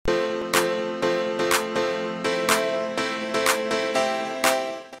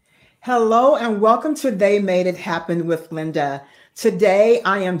Hello and welcome to They Made It Happen with Linda. Today,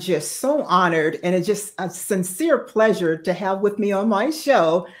 I am just so honored and it's just a sincere pleasure to have with me on my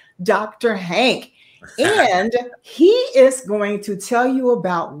show, Dr. Hank. And he is going to tell you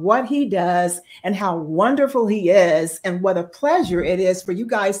about what he does and how wonderful he is and what a pleasure it is for you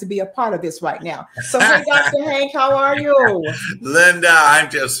guys to be a part of this right now. So, hey, Dr. Hank, how are you? Linda,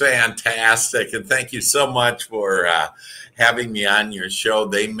 I'm just fantastic. And thank you so much for having me on your show.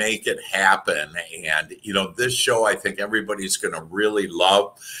 They make it happen. And, this show I think everybody's going to really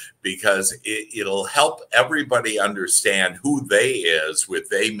love because it'll help everybody understand who they is with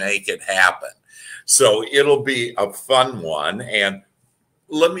They Make It Happen. So it'll be a fun one. And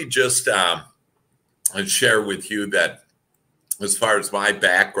let me just share with you that as far as my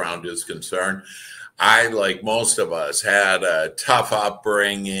background is concerned, I, like most of us, had a tough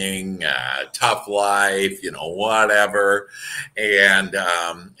upbringing, tough life, whatever. And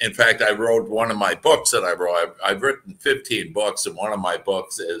in fact, I wrote one of my books that I wrote. I've written 15 books, and one of my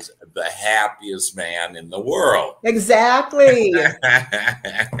books is The Happiest Man in the World. Exactly.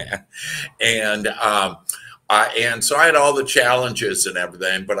 And so I had all the challenges and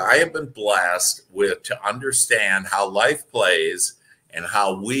everything, but I have been blessed to understand how life plays and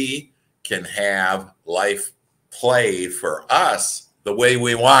how we can have life play for us the way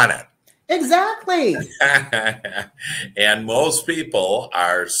we want it. Exactly. And most people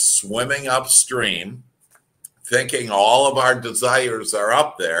are swimming upstream, thinking all of our desires are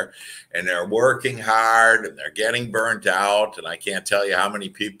up there, and they're working hard and they're getting burnt out. And I can't tell you how many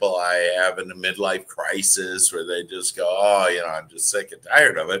people I have in the midlife crisis where they just go, I'm just sick and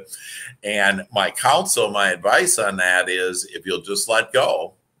tired of it. And my advice on that is if you'll just let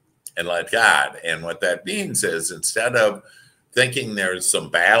go and let God. And what that means is instead of thinking there's some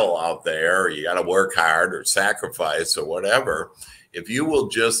battle out there, or you got to work hard or sacrifice or whatever, if you will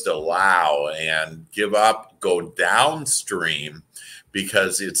just allow and give up, go downstream,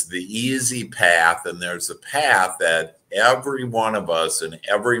 because it's the easy path. And there's a path that every one of us in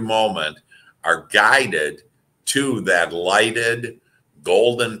every moment are guided to, that lighted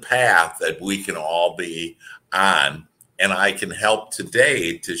golden path that we can all be on. And I can help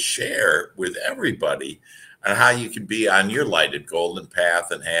today to share with everybody on how you can be on your lighted golden path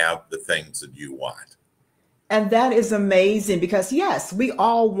and have the things that you want. And that is amazing because, yes, we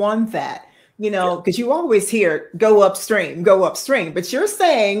all want that, because you always hear go upstream, but you're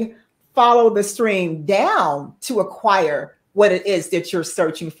saying follow the stream down to acquire what it is that you're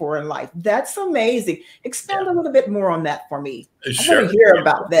searching for in life. That's amazing. Expand a little bit more on that for me. Sure. I want to hear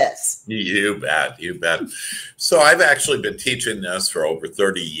about this. You bet. So I've actually been teaching this for over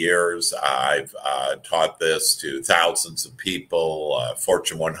 30 years. I've taught this to thousands of people,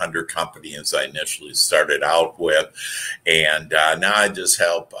 Fortune 100 companies I initially started out with. And now I just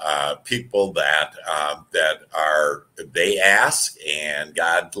help people that they ask and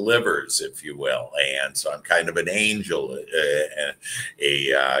God delivers, if you will. And so I'm kind of an angel,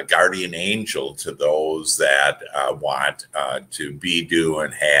 a guardian angel to those that want to be, do,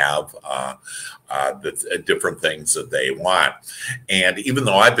 and have the different things that they want. And even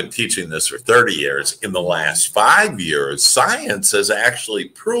though I've been teaching this for 30 years, in the last 5 years, science has actually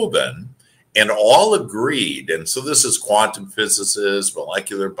proven and all agreed, and so this is quantum physicists,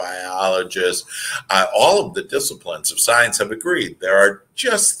 molecular biologists, all of the disciplines of science have agreed there are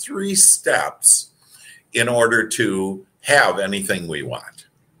just 3 steps in order to have anything we want.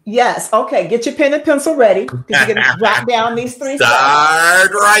 Yes. Okay. Get your pen and pencil ready because you're going to jot down these 3 steps.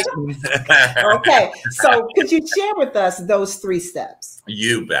 Start writing. Okay. So could you share with us those 3 steps?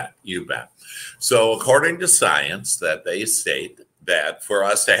 You bet. So according to science, that they state that for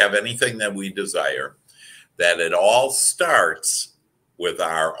us to have anything that we desire, that it all starts with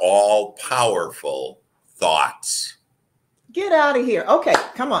our all-powerful thoughts. Get out of here. Okay,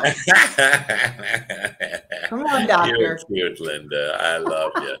 come on. Come on, doctor. You're cute, Linda. I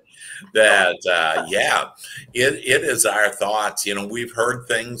love you. It is our thoughts. We've heard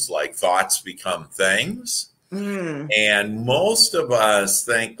things like thoughts become things. And most of us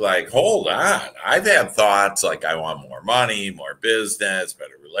think like, hold on, I've had thoughts like I want more money, more business,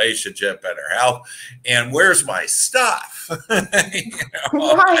 better relationship, better health. And where's my stuff?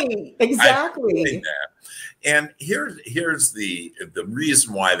 Right, exactly. And here's the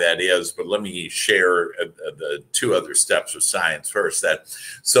reason why that is, but let me share the 2 other steps of science first.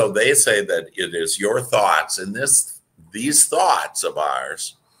 So they say that it is your thoughts and these thoughts of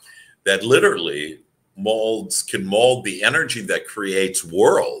ours that literally can mold the energy that creates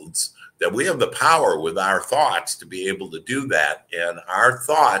worlds, that we have the power with our thoughts to be able to do that. And our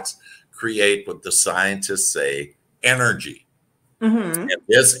thoughts create what the scientists say energy. Mm-hmm. And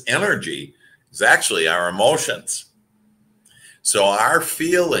this energy is actually our emotions. So our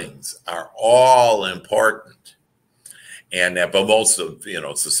feelings are all important. And but most of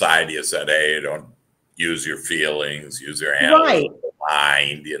society has said, hey, don't use your feelings, use your analytical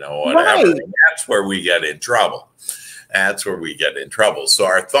mind, whatever. Right. And that's where we get in trouble. That's where we get in trouble. So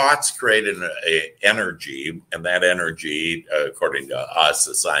our thoughts create an energy, and that energy, according to us,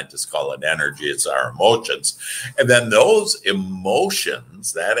 the scientists call it energy. It's our emotions. And then those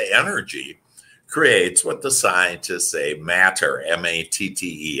emotions, that energy, creates what the scientists say matter,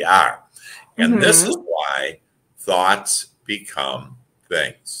 M-A-T-T-E-R. And this is why thoughts become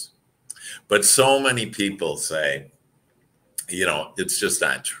things. But so many people say, it's just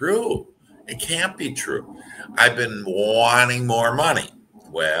not true. It can't be true. I've been wanting more money.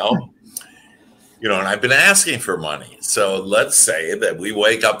 Well, and I've been asking for money. So let's say that we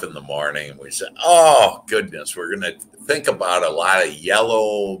wake up in the morning and we say, oh, goodness, we're going to think about a lot of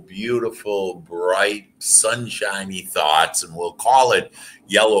yellow, beautiful, bright, sunshiny thoughts, and we'll call it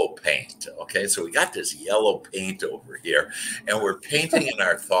yellow paint. Okay, so we got this yellow paint over here, and we're painting in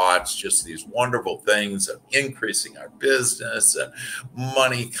our thoughts just these wonderful things of increasing our business and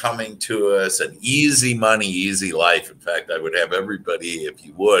money coming to us and easy money, easy life. In fact, I would have everybody, if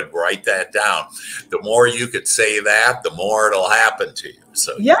you would, write that down. The more you could say that, the more it'll happen to you.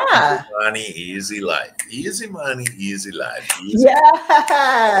 So yeah, easy money, easy life. Easy money, easy life. Easy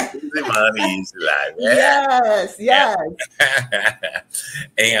money, easy life. Yes.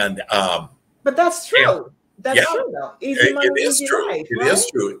 And but that's true. That's true, though. Easy money, it is easy true. life. It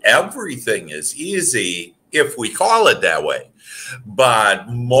is true. Everything is easy if we call it that way. But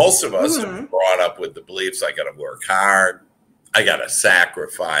most of us are brought up with the beliefs: I got to work hard, I got to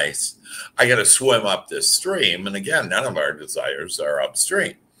sacrifice, I got to swim up this stream. And again, none of our desires are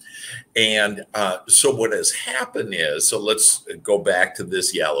upstream. And so what has happened is, so let's go back to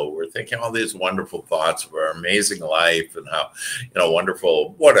this yellow. We're thinking all these wonderful thoughts of our amazing life and how,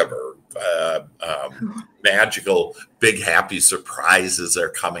 wonderful, whatever, magical, big, happy surprises are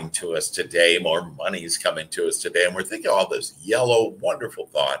coming to us today. More money is coming to us today. And we're thinking all this yellow, wonderful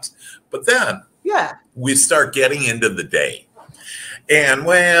thoughts. But then we start getting into the day. And,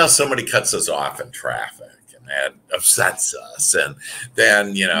 well, somebody cuts us off in traffic. That upsets us. And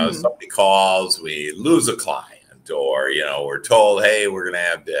then, somebody calls, we lose a client, or, we're told, hey, we're going to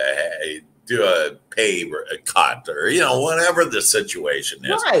have to do a pay cut, or, whatever the situation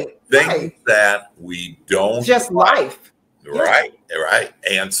is. Things that we don't. Just life. Right.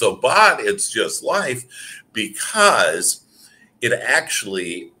 And so, but it's just life because it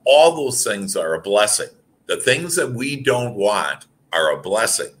actually, all those things are a blessing. The things that we don't want are a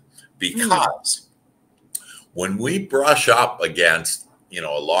blessing because when we brush up against, a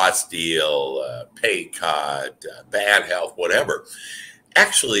lost deal, pay cut, bad health, whatever,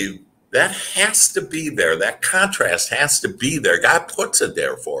 actually that has to be there. That contrast has to be there. God puts it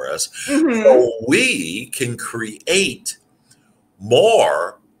there for us so we can create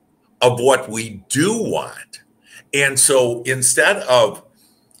more of what we do want. And so instead of,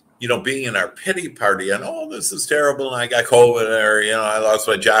 being in our pity party and, oh, this is terrible, and I got COVID, or, I lost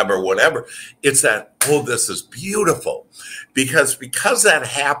my job or whatever. It's that, oh, this is beautiful. Because that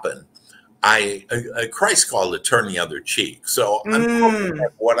happened, Christ called it turn the other cheek. So I'm looking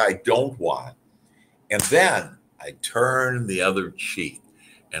at what I don't want. And then I turn the other cheek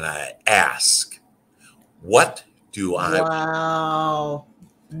and I ask, what do I want?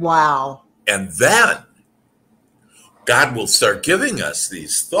 Wow. And then God will start giving us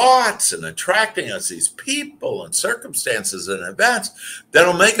these thoughts and attracting us these people and circumstances and events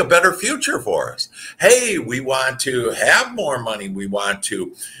that'll make a better future for us. Hey, we want to have more money. We want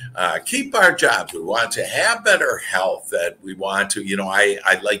to keep our jobs. We want to have better health. That we want to,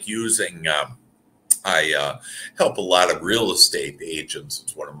 I like using, I help a lot of real estate agents.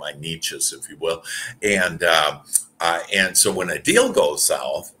 It's one of my niches, if you will. And so when a deal goes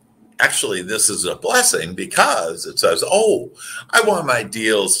south, actually, this is a blessing because it says, oh, I want my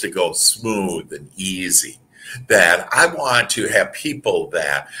deals to go smooth and easy. That I want to have people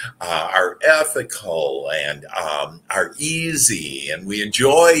that are ethical and are easy, and we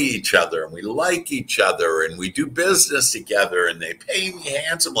enjoy each other and we like each other and we do business together and they pay me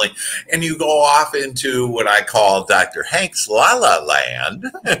handsomely. And you go off into what I call Dr. Hank's La La Land.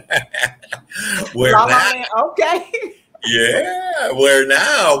 Where where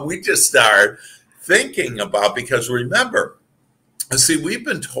now we just start thinking about, because remember, see, we've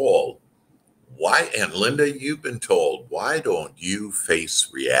been told why, and Linda, you've been told, why don't you face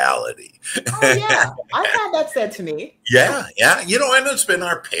reality? Oh yeah, I've had that said to me. Yeah. And it's been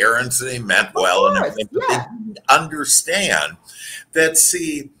our parents, and they meant well and everything, but they didn't understand that,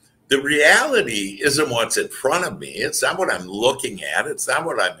 see, the reality isn't what's in front of me. It's not what I'm looking at. It's not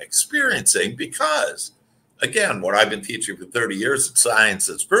what I'm experiencing, because, again, what I've been teaching for 30 years, science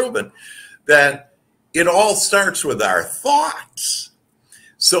has proven that it all starts with our thoughts.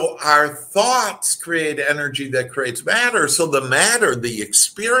 So our thoughts create energy that creates matter. So the matter, the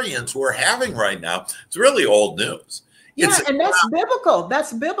experience we're having right now, it's really old news. Yeah, and that's biblical.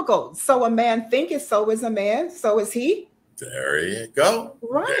 That's biblical. So a man thinketh, so is a man, so is he. There you go.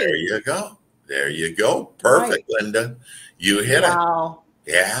 Right. There you go. There you go. Perfect, right. Linda. You hit it.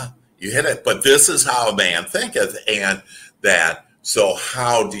 Yeah, you hit it. But this is how a man thinketh, and that, so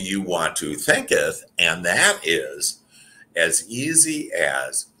how do you want to thinketh? And that is as easy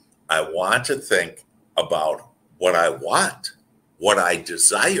as, I want to think about what I want, what I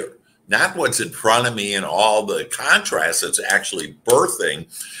desire, not what's in front of me and all the contrast that's actually birthing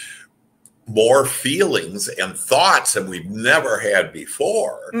more feelings and thoughts that we've never had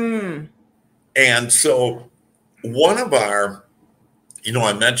before. And so one of our,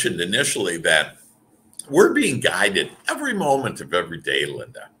 I mentioned initially that we're being guided every moment of every day,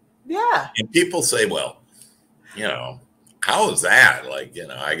 Linda. Yeah. And people say, well, how is that? Like,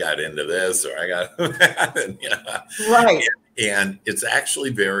 I got into this, or I got that. And, right. And it's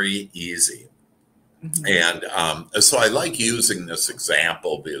actually very easy. And so I like using this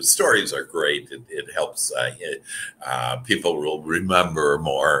example because stories are great. It helps people will remember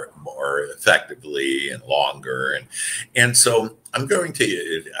more effectively and longer. And so I'm going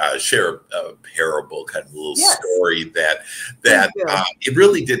to share a parable, kind of a little story that it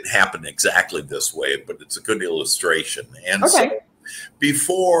really didn't happen exactly this way, but it's a good illustration. And so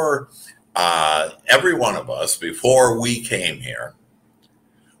before every one of us, before we came here,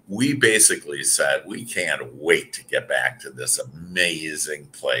 we basically said, we can't wait to get back to this amazing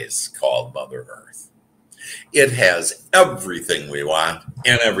place called Mother Earth. It has everything we want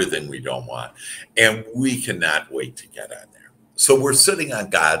and everything we don't want. And we cannot wait to get on there. So we're sitting on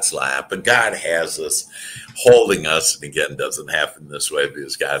God's lap, and God has us holding us. And again, doesn't happen this way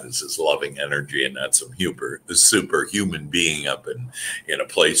because God is his loving energy and not some superhuman being up in a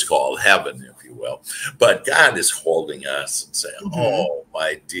place called heaven, if you will. But God is holding us and saying, oh,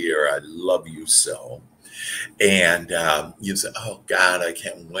 my dear, I love you so. And you say, oh, God, I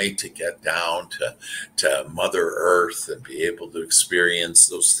can't wait to get down to Mother Earth and be able to experience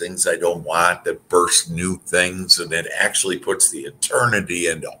those things I don't want that burst new things. And it actually puts the eternity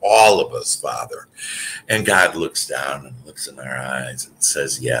into all of us, Father. And God looks down and looks in our eyes and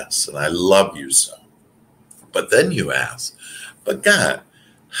says, yes, and I love you so. But then you ask, but God,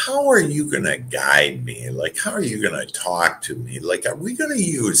 how are you going to guide me? Like, how are you going to talk to me? Like, are we going to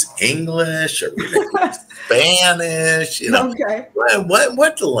use English? Are we going to use Spanish?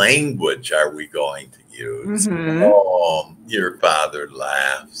 What language are we going to use? Oh, your father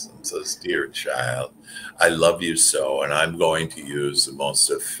laughs and says, dear child, I love you so, and I'm going to use the most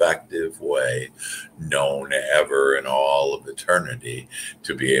effective way known ever in all of eternity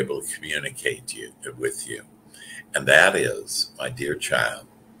to be able to communicate with you. And that is, my dear child,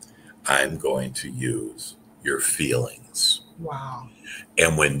 I'm going to use your feelings. Wow.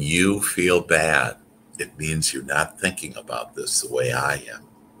 And when you feel bad, it means you're not thinking about this the way I am.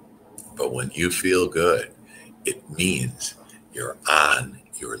 But when you feel good, it means you're on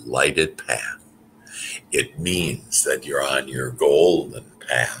your lighted path. It means that you're on your golden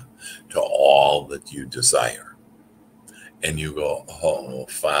path to all that you desire. And you go, oh,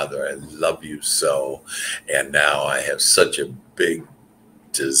 Father, I love you so. And now I have such a big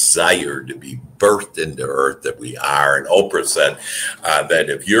desire to be birthed into earth that we are. And Oprah said that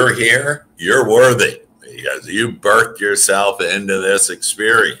if you're here, you're worthy because you birthed yourself into this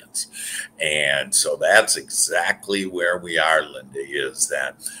experience. And so that's exactly where we are, Linda, is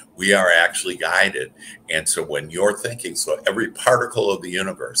that we are actually guided. And so when you're thinking, so every particle of the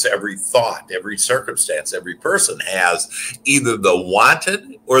universe, every thought, every circumstance, every person has either the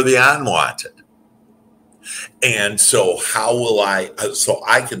wanted or the unwanted. And so how will so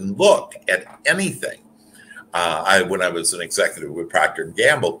I can look at anything. When I was an executive with Procter &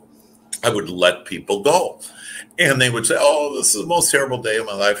 Gamble, I would let people go. And they would say, oh, this is the most terrible day of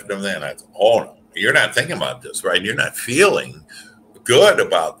my life. And everything. And I said, oh, no, you're not thinking about this, right? You're not feeling good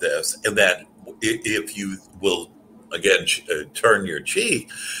about this. And that if you will again, turn your cheek,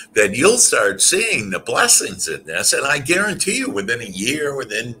 that you'll start seeing the blessings in this. And I guarantee you within a year,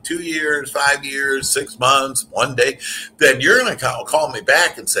 within 2 years, 5 years, 6 months, one day, that you're going to call me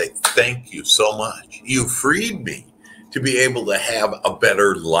back and say, thank you so much. You freed me to be able to have a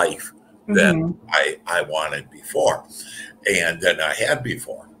better life than I wanted before and than I had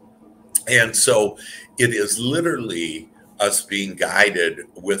before. And so it is literally us being guided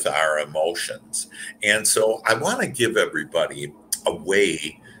with our emotions. And so I want to give everybody a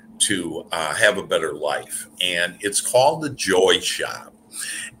way to have a better life. And it's called the Joy Shop.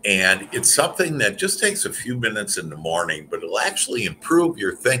 And it's something that just takes a few minutes in the morning, but it'll actually improve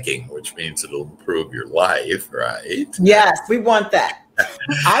your thinking, which means it'll improve your life, right? Yes, we want that.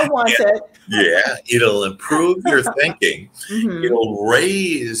 I want it. Yeah, it'll improve your thinking. It'll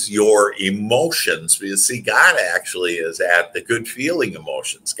raise your emotions. Because see, God actually is at the good feeling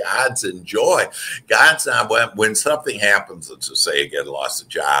emotions. God's in joy. God's not when something happens, let's just say again, lost a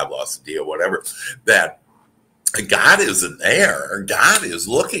job, lost a deal, whatever, that God isn't there. God is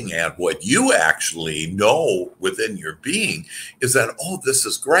looking at what you actually know within your being is that, oh, this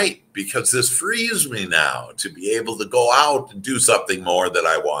is great because this frees me now to be able to go out and do something more that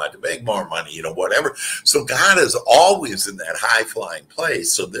I want, to make more money, whatever. So God is always in that high flying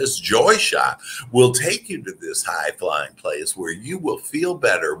place. So this Joy Shop will take you to this high flying place where you will feel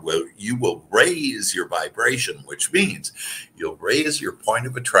better, where you will raise your vibration, which means you'll raise your point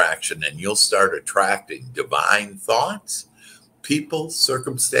of attraction and you'll start attracting divine thoughts, people,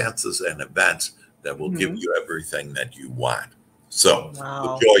 circumstances, and events that will give you everything that you want. So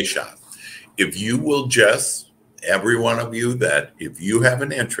the Joy Shop, if you will just, every one of you, that if you have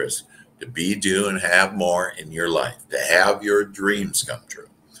an interest to be, do, and have more in your life, to have your dreams come true,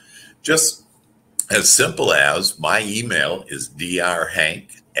 just as simple as my email is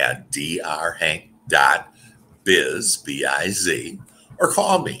drhank@drhank.biz, B-I-Z, or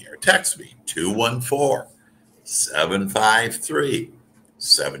call me or text me,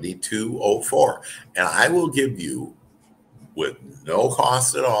 214-753-7204. And I will give you, with no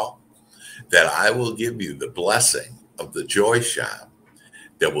cost at all, that I will give you the blessing of the Joy Shop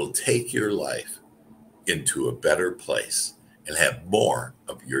that will take your life into a better place and have more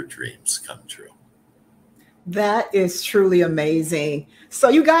of your dreams come true. That is truly amazing. So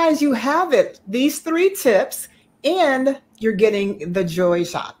you guys, you have it. These 3 tips, and you're getting the Joy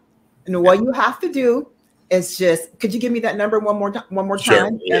Shop. And what you have to do is just, could you give me that number one more time? Sure.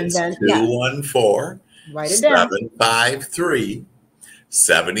 And it's then 214 write it down.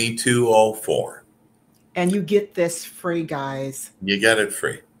 753-7204. And you get this free, guys. You get it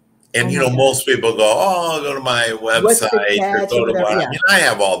free. And, most people go, oh, I'll go to my website or go to what. I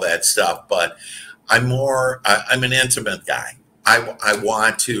have all that stuff, but I'm an intimate guy. I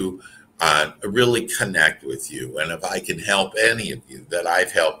want to really connect with you. And if I can help any of you, that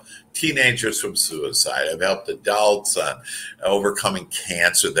I've helped teenagers from suicide, I've helped adults on overcoming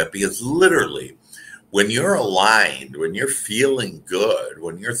cancer, that because literally when you're aligned, when you're feeling good,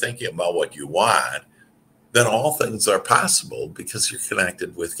 when you're thinking about what you want, then all things are possible because you're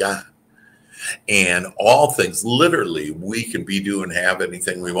connected with God. And all things, literally, we can be, do, and have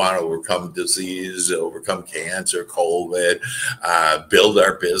anything we want to overcome disease, overcome cancer, COVID, build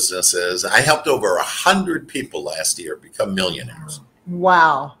our businesses. I helped over 100 people last year become millionaires.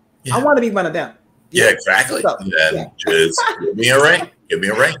 Wow. Yeah. I want to be one of them. Yeah, exactly. So, then just give me a ring. Give me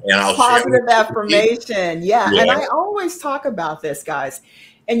a ring. And I'll positive affirmation. Yeah. And I always talk about this, guys.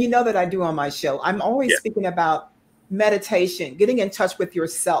 And you know that I do on my show. I'm always speaking about meditation, getting in touch with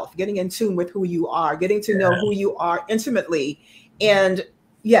yourself, getting in tune with who you are, getting to know who you are intimately. And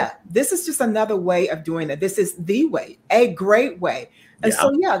this is just another way of doing it. This is the way, a great way. And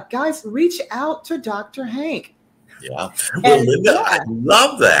so, guys, reach out to Dr. Hank. Yeah. Well, Linda, I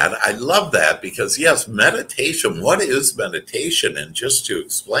love that. I love that because, yes, meditation, what is meditation? And just to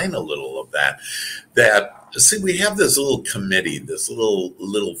explain a little of that, see, we have this little committee, this little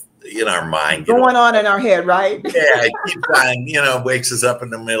in our mind. Going on in our head, right? Yeah, it keeps on, wakes us up in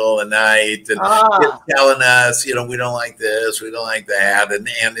the middle of the night and it's telling us, we don't like this, we don't like that. And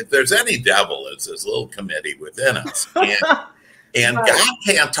if there's any devil, it's this little committee within us. And God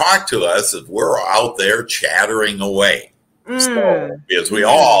can't talk to us if we're out there chattering away. So, because we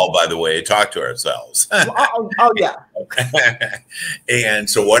all, by the way, talk to ourselves. And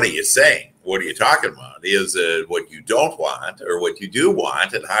so what are you saying? What are you talking about? Is it what you don't want or what you do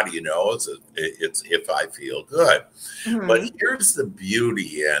want? And how do you know? It's if I feel good. But here's the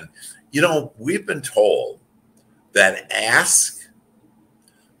beauty. And, we've been told that ask,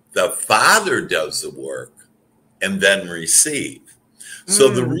 the Father does the work, and then receive. So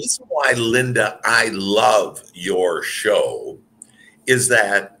the reason why, Linda, I love your show is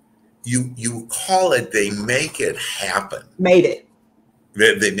that you call it, they make it happen. Made it.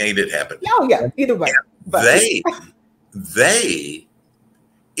 They made it happen. Oh, yeah. Either way. But they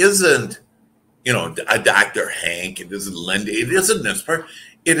isn't, you know, a Dr. Hank. It isn't Linda. It isn't this person.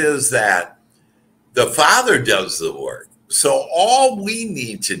 It is that the Father does the work. So all we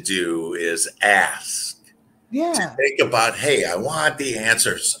need to do is ask. Yeah. To think about, hey, I want the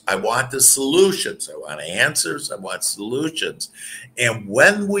answers. I want the solutions. I want answers. I want solutions. And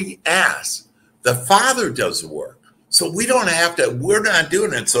when we ask, the Father does the work. So we don't have to, we're not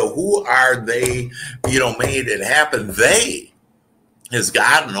doing it. So who are they, you know, made it happen? They is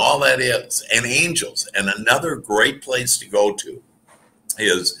God and all that is, and angels. And another great place to go to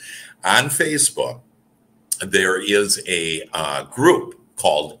is on Facebook. There is a group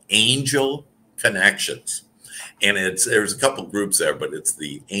called Angel Connections. And there's a couple groups there, but it's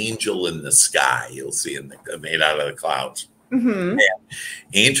the angel in the sky. You'll see made out of the clouds. Mm-hmm.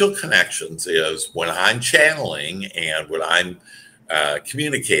 Angel Connections is when I'm channeling and when I'm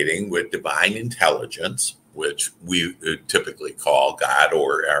communicating with divine intelligence, which we typically call God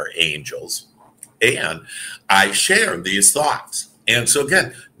or our angels, and I share these thoughts. And so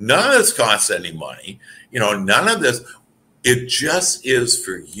again, none of this costs any money. You know, none of this. It just is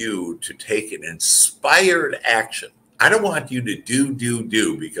for you to take an inspired action. I don't want you to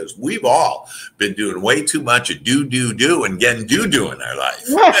do, because we've all been doing way too much of do, and getting do in our life.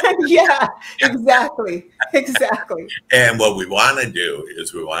 Yeah, exactly. Exactly. And what we want to do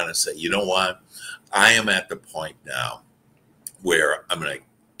is we want to say, you know what? I am at the point now where I'm going to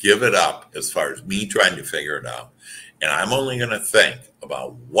give it up as far as me trying to figure it out. And I'm only going to think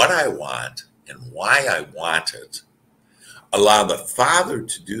about what I want and why I want it. Allow the Father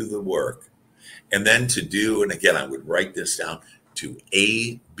to do the work, and then to do, and again, I would write this down, to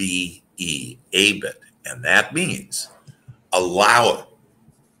ABE, ABIT. And that means allow it,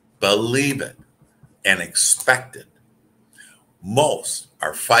 believe it, and expect it. Most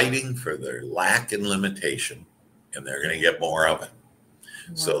are fighting for their lack and limitation, and they're going to get more of it.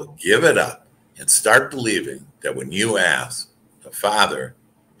 Wow. So give it up and start believing that when you ask, the Father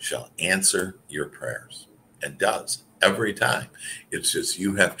shall answer your prayers, and does. Every time. It's just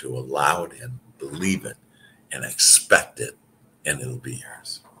you have to allow it and believe it and expect it, and it'll be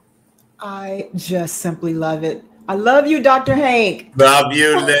yours. I just simply love it. I love you, Dr. Hank. Love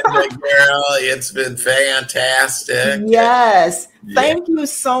you, Linda, girl. It's been fantastic. Yes. Thank you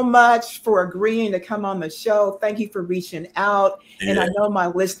so much for agreeing to come on the show. Thank you for reaching out. And I know my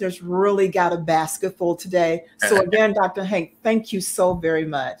listeners really got a basket full today. So again, Dr. Hank, thank you so very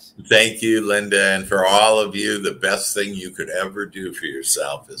much. Thank you, Linda. And for all of you, the best thing you could ever do for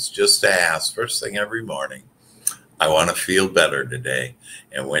yourself is just to ask first thing every morning, I want to feel better today.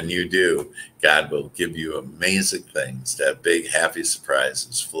 And when you do, God will give you amazing things, that big, happy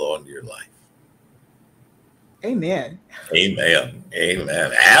surprises flow into your life. Amen. Amen.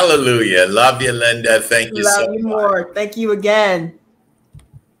 Amen. Hallelujah. Love you, Linda. Thank you so much. Love you more. Thank you again.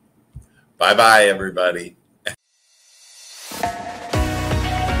 Bye-bye, everybody.